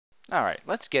All right,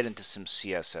 let's get into some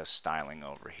CSS styling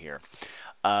over here.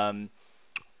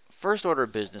 First order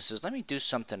of business is let me do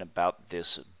something about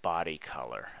this body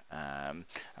color. I'm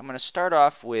going to start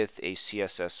off with a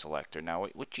CSS selector. Now,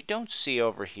 what you don't see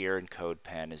over here in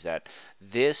CodePen is that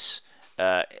this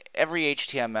every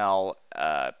HTML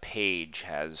page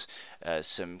has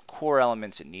some core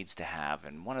elements it needs to have,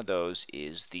 and one of those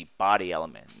is the body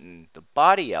element. And the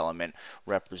body element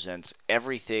represents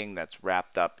everything that's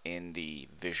wrapped up in the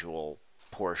visual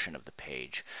portion of the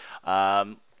page.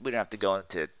 We don't have to go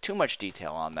into too much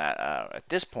detail on that at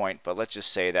this point, but let's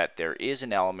just say that there is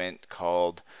an element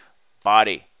called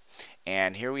body.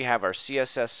 And here we have our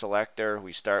CSS selector.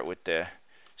 We start with the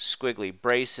squiggly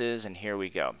braces, and here we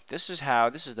go. This is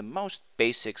the most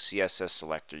basic CSS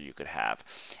selector you could have.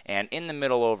 And in the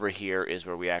middle over here is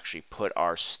where we actually put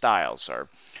our styles, our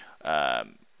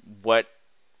what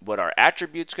our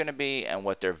attributes going to be and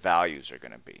what their values are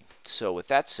going to be. So with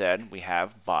that said, we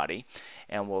have body,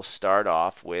 and we'll start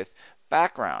off with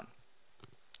background.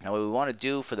 Now what we want to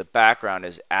do for the background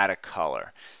is add a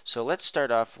color. So let's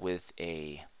start off with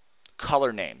a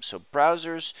color name. So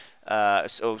browsers,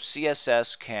 so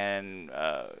CSS can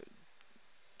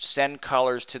send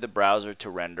colors to the browser to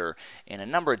render in a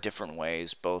number of different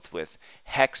ways, both with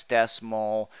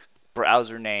hexadecimal,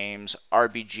 browser names,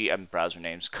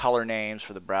 color names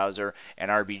for the browser,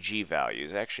 and RBG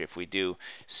values. Actually, if we do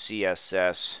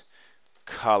CSS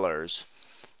Colors,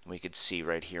 we could see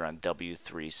right here on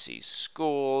W3C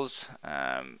Schools,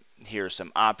 here are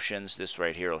some options. This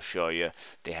right here will show you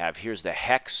they have, here's the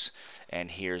hex,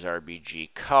 and here's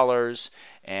RBG colors,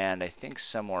 and I think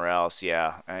somewhere else,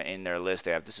 yeah, in their list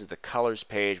they have, this is the colors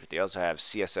page, but they also have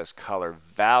CSS Color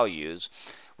Values,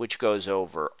 which goes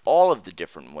over all of the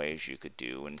different ways you could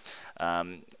do. And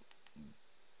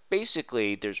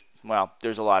basically, there's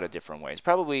a lot of different ways.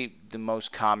 Probably the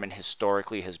most common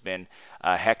historically has been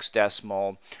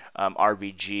hexadecimal.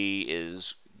 RBG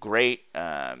is great.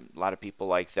 A lot of people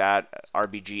like that.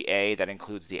 RBGA, that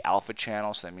includes the alpha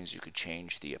channel, so that means you could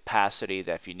change the opacity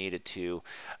that if you needed to.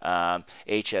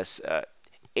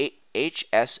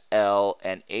 HSL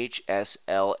and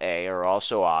HSLA are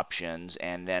also options,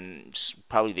 and then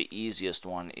probably the easiest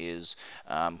one is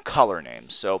color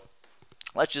names. So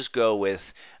let's just go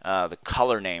with the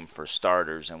color name for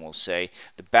starters, and we'll say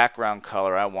the background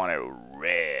color, I want it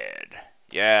red.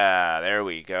 Yeah, there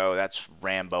we go. That's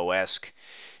Rambo-esque.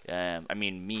 I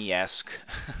mean me-esque.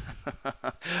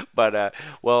 But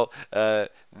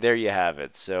there you have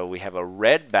it. So we have a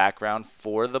red background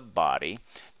for the body.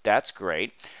 That's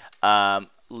great.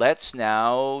 Let's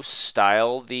now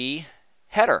style the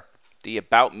header, the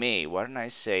about me. Why don't I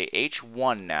say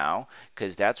H1 now,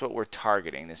 because that's what we're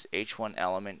targeting, this H1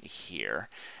 element here.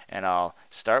 And I'll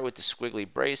start with the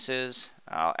squiggly braces.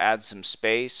 I'll add some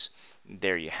space.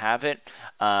 There you have it.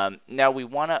 Now we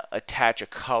want to attach a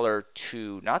color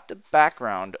to not the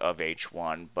background of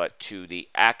H1, but to the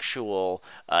actual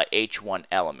H1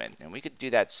 element. And we could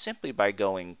do that simply by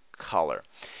going color.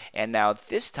 And now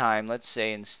this time, let's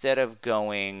say instead of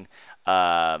going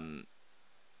as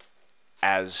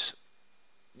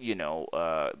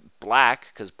black,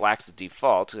 because black's the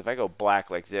default, because if I go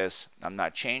black like this, I'm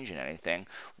not changing anything.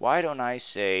 Why don't I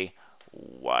say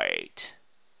white?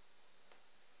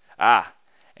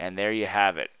 And there you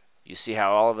have it. You see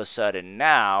how all of a sudden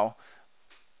now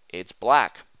it's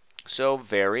black. So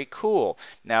very cool.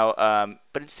 Now,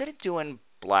 but instead of doing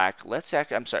black,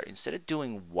 instead of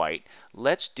doing white,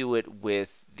 let's do it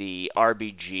with the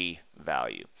RBG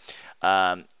value.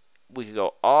 We could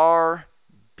go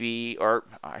RB, or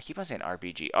I keep on saying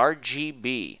RBG,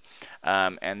 RGB,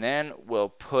 and then we'll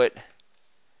put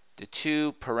the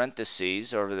two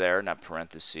parentheses over there, not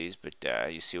parentheses, but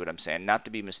you see what I'm saying, not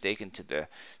to be mistaken to the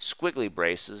squiggly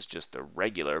braces, just the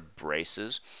regular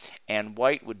braces. And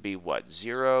white would be what,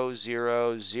 0,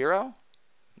 0, 0?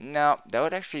 No, that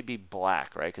would actually be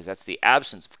black, right? Because that's the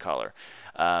absence of color.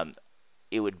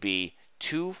 It would be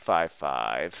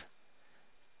 255,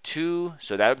 2,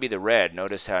 so that would be the red.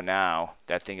 Notice how now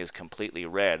that thing is completely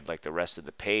red, like the rest of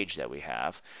the page that we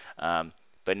have.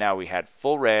 But now we had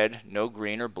full red, no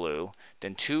green or blue.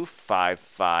 Then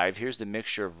 255, here's the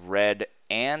mixture of red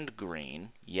and green,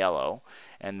 yellow.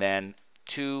 And then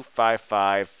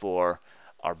 255 for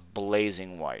our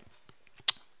blazing white.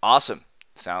 Awesome.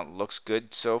 Looks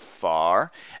good so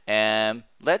far. And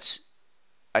let's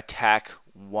attack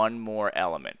one more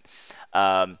element.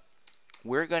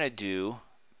 We're going to do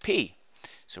P.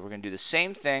 So we're going to do the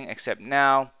same thing, except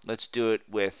now let's do it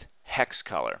with hex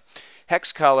color.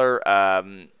 Hex color, I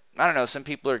don't know, some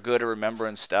people are good at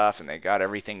remembering stuff and they got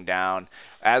everything down.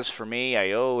 As for me,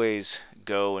 I always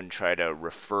go and try to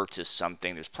refer to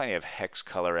something. There's plenty of hex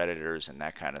color editors and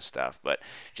that kind of stuff, but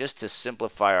just to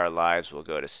simplify our lives, we'll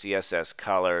go to CSS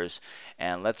Colors,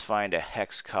 and let's find a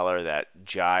hex color that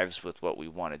jives with what we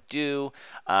want to do.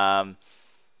 Well,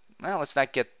 let's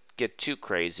not get too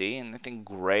crazy, and I think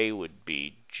gray would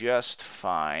be just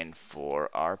fine for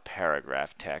our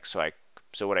paragraph text.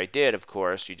 So what I did, of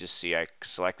course, you just see I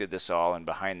selected this all, and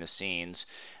behind the scenes,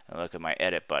 and look at my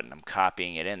edit button, I'm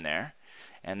copying it in there.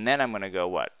 And then I'm going to go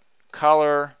what?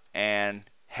 Color, and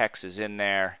hex is in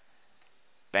there.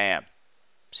 Bam.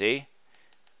 See?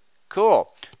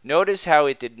 Cool. Notice how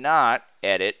it did not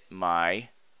edit my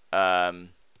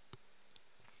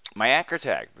my anchor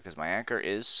tag, because my anchor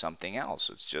is something else.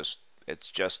 It's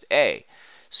just A.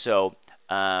 So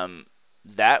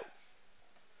that's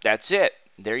it.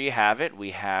 There you have it.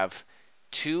 We have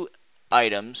two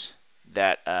items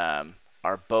that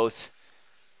are both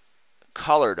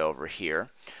colored over here.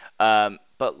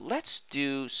 But let's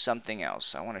do something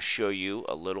else. I want to show you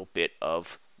a little bit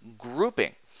of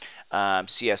grouping,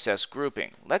 CSS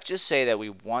grouping. Let's just say that we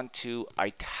want to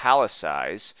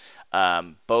italicize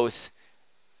both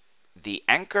the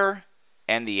anchor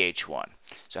and the H1.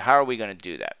 So how are we going to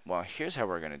do that? Well, here's how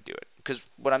we're going to do it. Because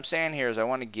what I'm saying here is I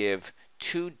want to give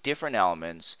two different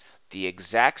elements the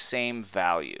exact same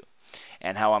value.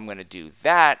 And how I'm going to do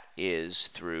that is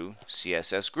through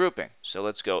CSS grouping. So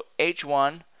let's go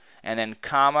H1 and then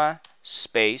comma,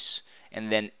 space,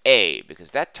 and then A,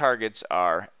 because that targets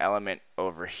our element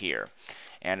over here.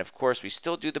 And of course, we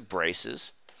still do the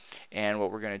braces. And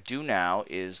what we're going to do now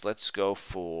is let's go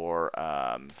for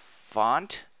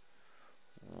font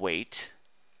weight.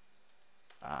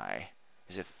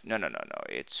 No.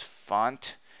 It's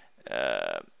font.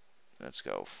 Let's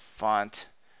go font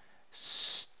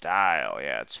style.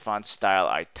 Yeah, it's font style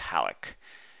italic.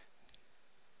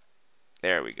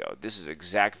 There we go. This is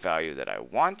exact value that I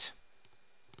want.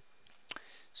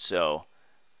 So,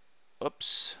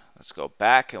 oops. Let's go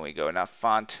back and we go not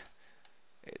font.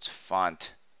 It's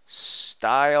font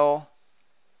style.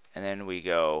 And then we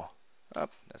go, oh,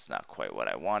 that's not quite what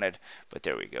I wanted, but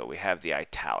there we go. We have the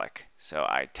italic. So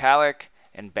italic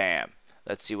and bam.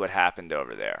 Let's see what happened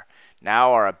over there.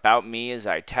 Now our about me is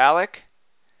italic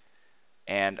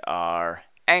and our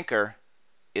anchor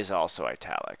is also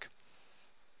italic.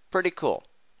 Pretty cool.